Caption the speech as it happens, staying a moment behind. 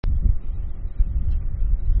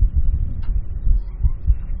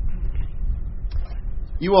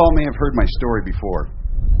You all may have heard my story before.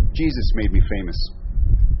 Jesus made me famous.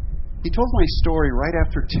 He told my story right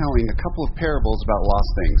after telling a couple of parables about lost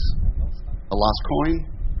things. A lost coin,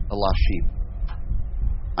 a lost sheep.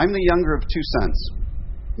 I'm the younger of two sons.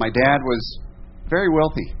 My dad was very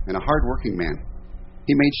wealthy and a hard-working man.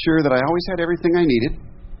 He made sure that I always had everything I needed,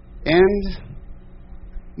 and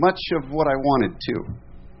much of what I wanted, too.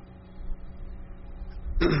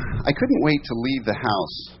 I couldn't wait to leave the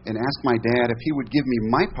house and ask my dad if he would give me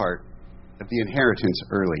my part of the inheritance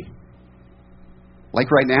early.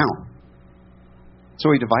 Like right now.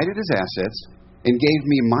 So he divided his assets and gave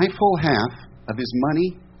me my full half of his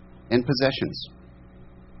money and possessions.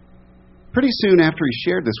 Pretty soon after he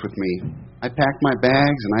shared this with me, I packed my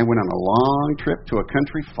bags and I went on a long trip to a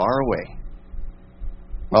country far away.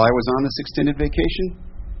 While I was on this extended vacation,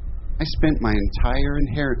 I spent my entire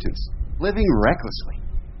inheritance living recklessly.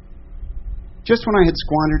 Just when I had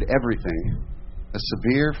squandered everything, a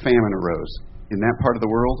severe famine arose in that part of the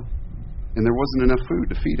world, and there wasn't enough food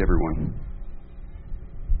to feed everyone.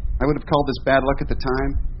 I would have called this bad luck at the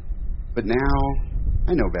time, but now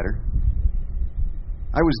I know better.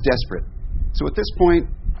 I was desperate, so at this point,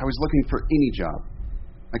 I was looking for any job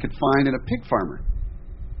I could find, and a pig farmer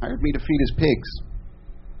hired me to feed his pigs.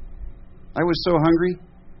 I was so hungry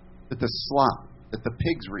that the slop that the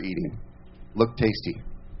pigs were eating looked tasty.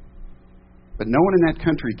 But no one in that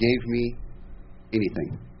country gave me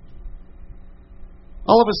anything.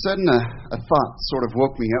 All of a sudden, a thought sort of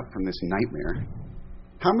woke me up from this nightmare.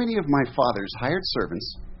 How many of my father's hired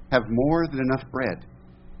servants have more than enough bread,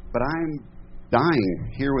 but I'm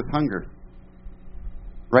dying here with hunger?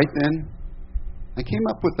 Right then, I came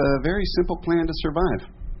up with a very simple plan to survive.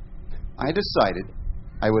 I decided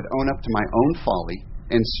I would own up to my own folly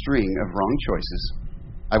and string of wrong choices.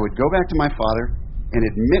 I would go back to my father and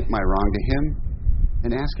admit my wrong to him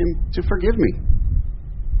and ask him to forgive me.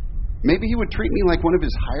 Maybe he would treat me like one of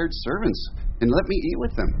his hired servants and let me eat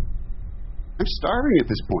with them. I'm starving at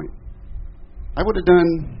this point. I would have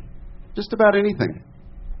done just about anything.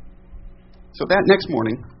 So that next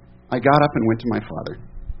morning, I got up and went to my father.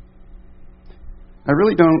 I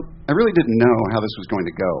really didn't know how this was going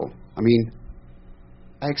to go. I mean,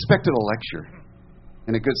 I expected a lecture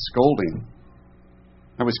and a good scolding.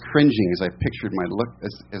 I was cringing as I pictured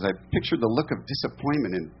the look of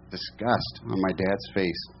disappointment and disgust on my dad's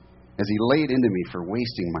face as he laid into me for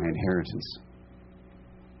wasting my inheritance.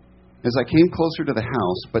 As I came closer to the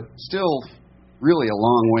house, but still really a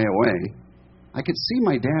long way away, I could see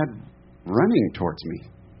my dad running towards me.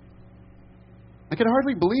 I could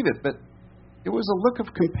hardly believe it, but it was a look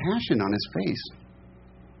of compassion on his face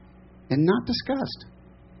and not disgust.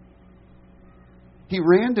 He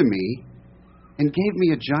ran to me and gave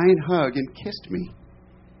me a giant hug and kissed me.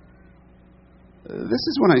 This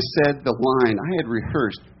is when I said the line I had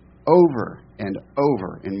rehearsed over and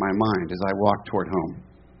over in my mind as I walked toward home.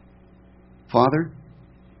 Father,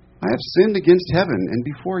 I have sinned against heaven and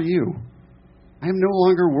before you. I am no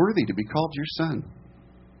longer worthy to be called your son.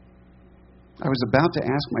 I was about to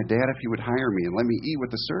ask my dad if he would hire me and let me eat with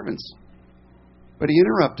the servants. But he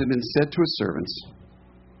interrupted and said to his servants,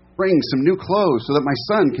 "Bring some new clothes so that my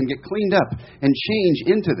son can get cleaned up and change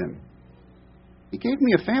into them." He gave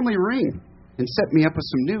me a family ring and set me up with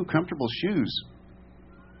some new comfortable shoes.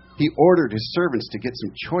 He ordered his servants to get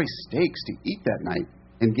some choice steaks to eat that night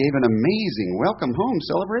and gave an amazing welcome home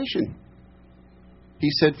celebration.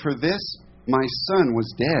 He said, "For this, my son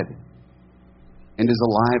was dead and is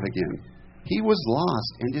alive again. He was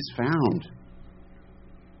lost and is found."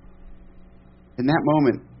 In that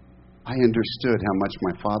moment, I understood how much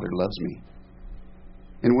my Father loves me.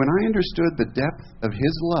 And when I understood the depth of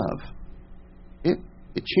His love,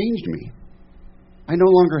 it changed me. I no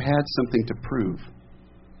longer had something to prove.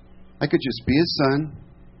 I could just be His son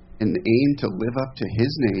and aim to live up to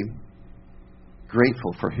His name,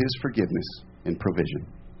 grateful for His forgiveness and provision.